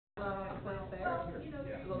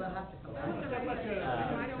have to come. I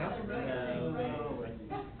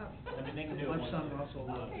mean, they can do it My once son a year. Russell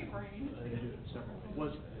Okay, Brain.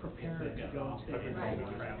 was prepared to go to the travel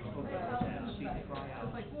and see the tryout.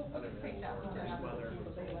 It's like, well, we'll just take that one. This weather.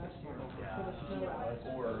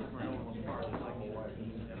 Or. Granola Park, like,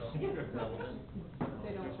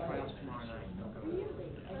 there's tryouts tomorrow night. Really?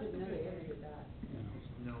 I didn't know they ever did that.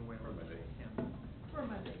 Nowhere. For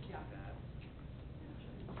Monday, yeah. That.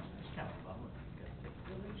 It's kind of a bummer.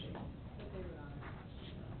 But they were on it.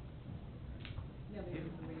 Yeah, they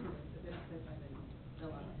were reading it, but they said by then,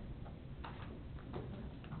 they'll on it.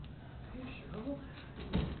 Hey, Cheryl.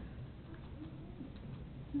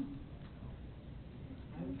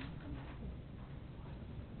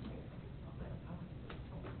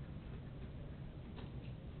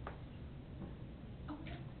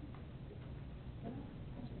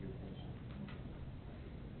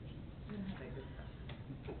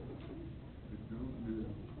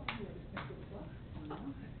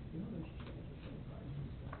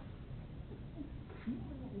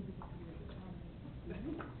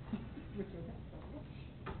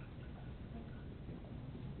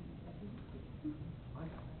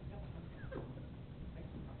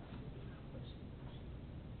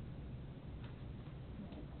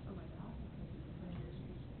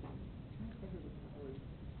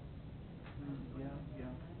 Yeah, yeah.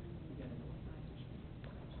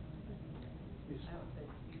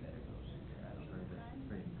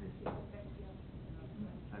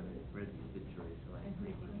 I read the obituary, so I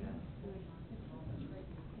agree with that. Did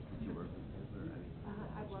you work with him, or, I mean?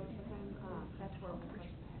 I worked with them, that's where we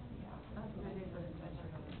first met, yeah. My neighbor was better.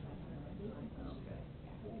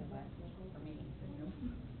 For me.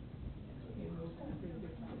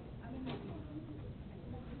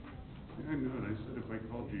 I knew it. I said if I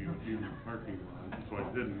called you, you would be in the parking lot, so I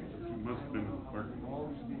didn't. You must have been in the parking lot.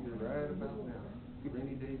 Always be there right about now.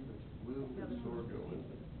 Rainy days, it's a little bit sore going.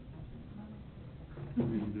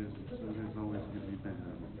 It is, so it is always going to be bad.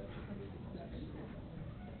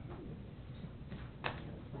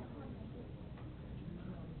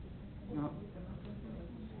 No.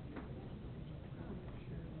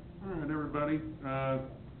 All right, everybody, it's a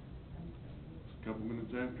couple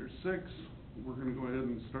minutes after 6. We're gonna go ahead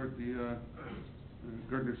and start the,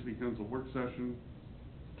 Gardner City Council work session.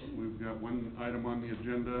 We've got one item on the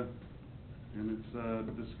agenda, and it's, the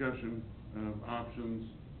discussion of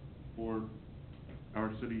options for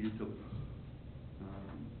our city utilities.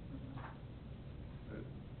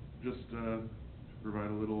 Just, to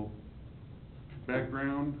provide a little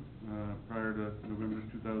background, prior to November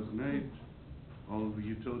 2008, all of the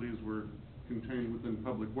utilities were contained within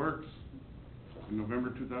Public Works. In November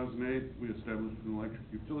 2008, we established an electric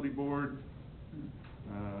utility board,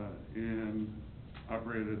 and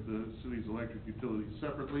operated the city's electric utilities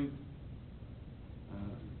separately.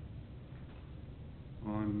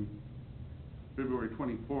 On February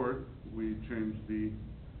 24th, we changed the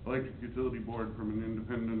electric utility board from an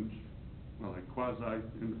independent, well, a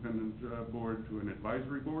quasi-independent board to an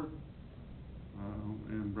advisory board,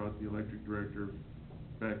 and brought the electric director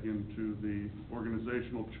back into the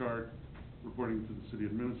organizational chart, reporting to the city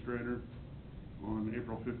administrator. On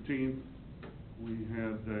April 15th, we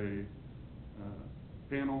had a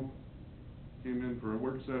panel came in for a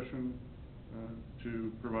work session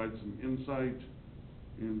to provide some insight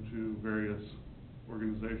into various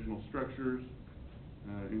organizational structures,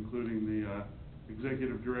 including the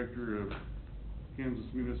executive director of Kansas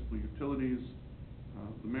Municipal Utilities,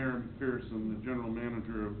 the mayor of McPherson, the general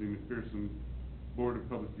manager of the McPherson Board of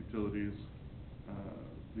Public Utilities,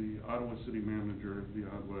 the Ottawa City Manager, the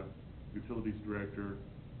Ottawa Utilities Director,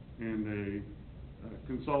 and a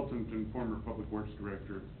consultant and former Public Works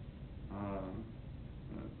Director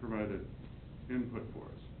provided input for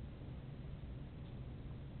us.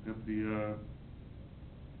 At the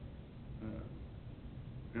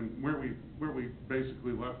and where we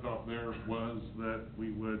basically left off there was that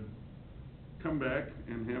we would come back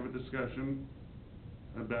and have a discussion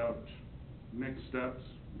about next steps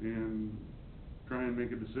and try and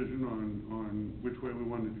make a decision on which way we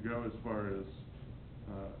wanted to go as far as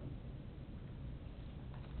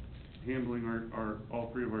handling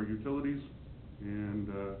all 3 of our utilities, and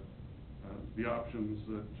the options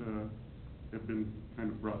that have been kind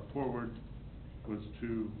of brought forward was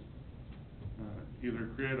to either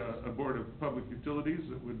create a board of public utilities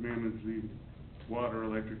that would manage the water,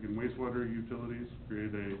 electric, and wastewater utilities,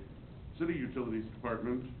 create a city utilities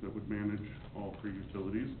department that would manage all 3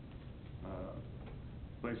 utilities,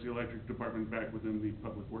 place the electric department back within the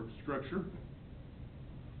public works structure,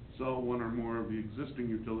 sell one or more of the existing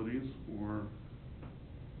utilities, or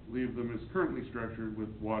leave them as currently structured with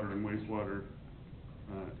water and wastewater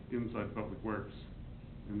inside Public Works,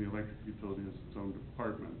 and the electric utility is its own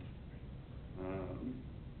department.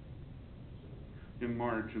 In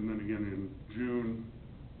March, and then again in June,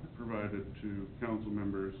 I provided to council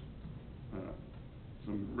members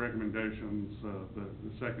some recommendations.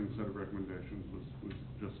 The second set of recommendations was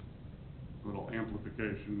just a little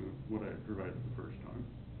amplification of what I had provided the first time.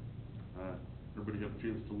 Everybody got a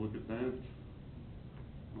chance to look at that?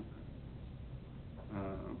 Okay.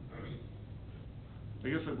 I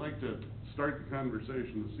guess I'd like to start the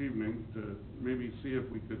conversation this evening to maybe see if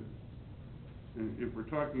we could, if we're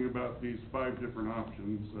talking about these 5 different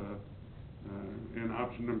options, and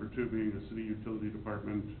option number 2 being a city utility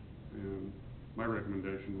department, and my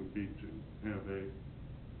recommendation would be to have a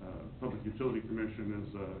Public Utility Commission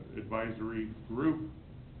as a advisory group,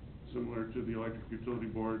 similar to the Electric Utility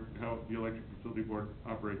Board, how the Electric Utility Board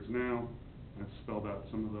operates now. I've spelled out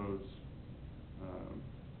some of those,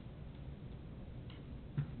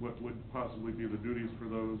 what would possibly be the duties for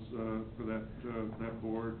those, for that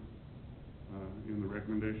board, in the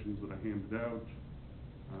recommendations that I handed out.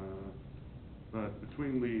 But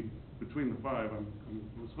between the 5, I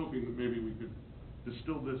was hoping that maybe we could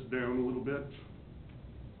distill this down a little bit.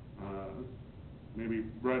 Maybe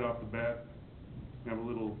right off the bat, have a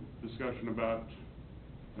little discussion about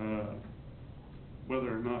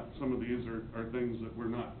whether or not some of these are things that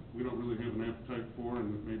we don't really have an appetite for,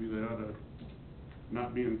 and that maybe they ought to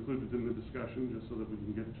not be included in the discussion, just so that we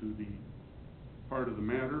can get to the part of the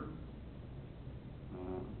matter.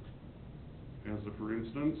 As a for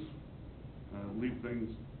instance, leave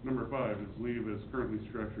things, number 5 is leave as currently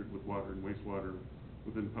structured with water and wastewater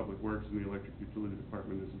within Public Works, and the Electric Utility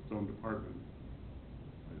Department is its own department.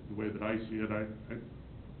 The way that I see it, I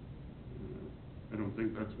don't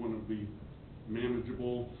think that's one of the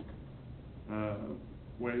manageable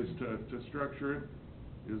ways to structure it.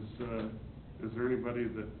 Is there anybody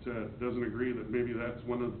that doesn't agree that maybe that's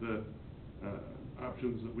one of the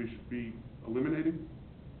options that we should be eliminating?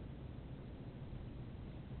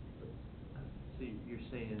 So you're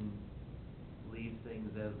saying leave things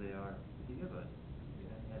as they are? Do you have a,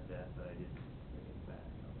 I had that, but I didn't bring it back.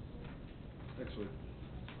 Actually,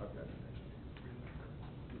 I've got it.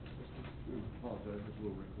 Apologize, it's a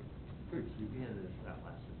little wrinkly. Thanks, Steve. You handed this out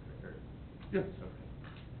last week, or? Yes. Okay.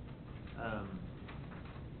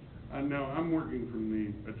 Now, I'm working from the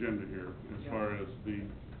agenda here, as far as the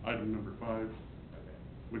item number 5,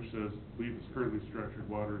 which says, leave as currently structured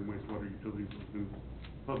water and wastewater utilities within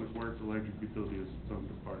Public Works, Electric Utility as its own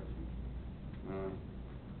department.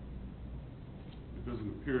 It doesn't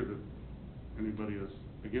appear that anybody is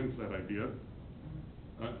against that idea.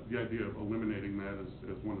 The idea of eliminating that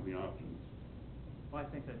as one of the options. Well, I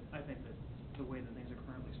think that the way that things are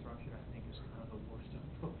currently structured, I think, is kind of the worst of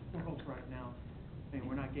both worlds right now. I mean,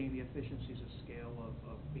 we're not getting the efficiencies of scale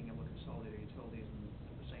of being able to consolidate our utilities, and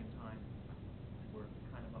at the same time, we're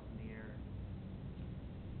kind of up in the air.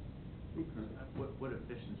 Okay. What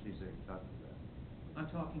efficiencies are you talking about? I'm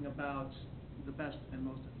talking about the best and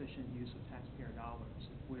most efficient use of taxpayer dollars.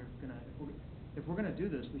 If we're gonna do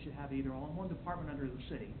this, we should have either all in one department under the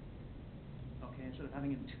city, okay, instead of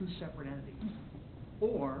having it in 2 separate entities,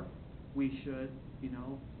 or we should,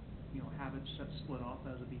 have it split off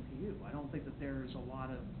as a BPU. I don't think that there is a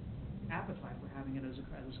lot of appetite for having it as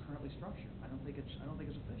currently structured. I don't think it's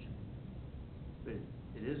efficient. But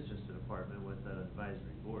it is just a department with an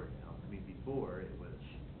advisory board now. I mean, before it was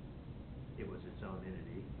its own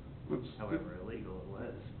entity, however illegal it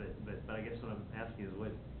was. But I guess what I'm asking is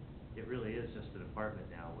it really is just a department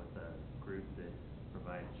now with a group that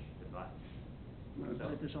provides advice.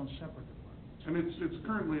 So it's its own separate department. And it's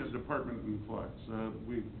currently a department in flux.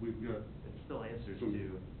 We've got... It still answers some,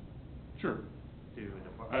 to sure. To a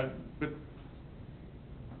department. But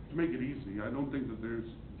to make it easy, I don't think that there's...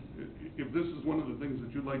 If this is one of the things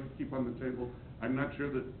that you'd like to keep on the table, I'm not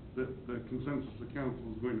sure that the consensus of council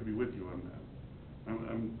is going to be with you on that.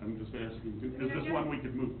 I'm just asking, is this one we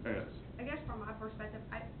could move past? I guess from my perspective,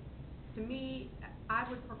 to me, I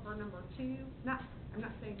would prefer number 2, I'm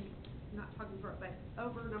not saying, not talking for it, but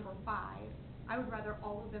over number 5. I would rather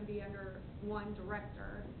all of them be under one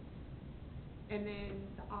director, and then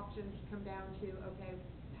the options come down to, okay,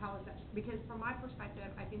 how is that, because from my perspective,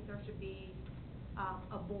 I think there should be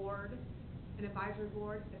a board, an advisory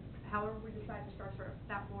board. However we decide to structure it,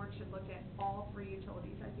 that board should look at all 3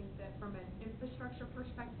 utilities. I think that from an infrastructure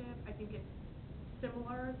perspective, I think it's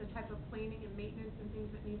similar, the type of planning and maintenance and things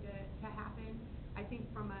that need to happen. I think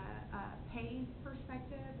from a pay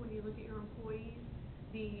perspective, when you look at your employees,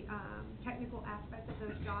 the technical aspect of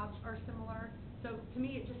those jobs are similar. So to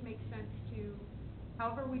me, it just makes sense to,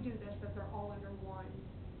 however we do this, that they're all under one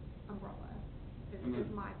umbrella. And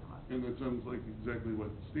is my thought. And it sounds like exactly what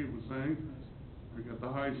Steve was saying. I got the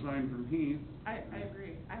high sign from Heath. I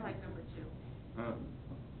agree, I like number 2.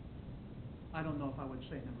 I don't know if I would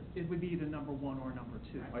say it would be either number 1 or number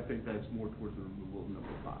 2. I think that's more towards the removal of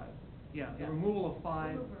number 5. Yeah, the Yeah. removal of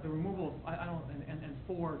 5, the removal of, I don't, and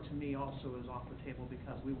 4 to me also is off the table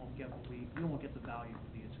because we won't get what we won't get the value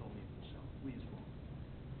for the utility so we just won't.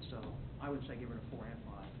 So I would say give rid of 4 and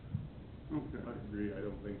 5. Okay. I agree, I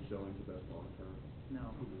don't think selling's the best long term.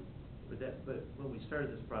 No. But when we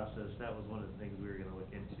started this process, that was one of the things we were gonna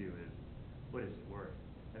look into is, what is it worth?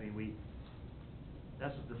 I mean,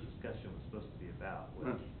 that's what this discussion was supposed to be about,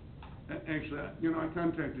 was, Actually, I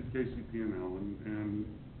contacted KCP&L and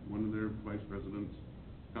one of their vice presidents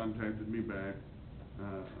contacted me back.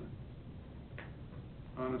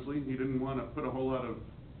 Honestly, he didn't wanna put a whole lot of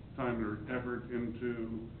time or effort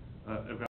into, evaluating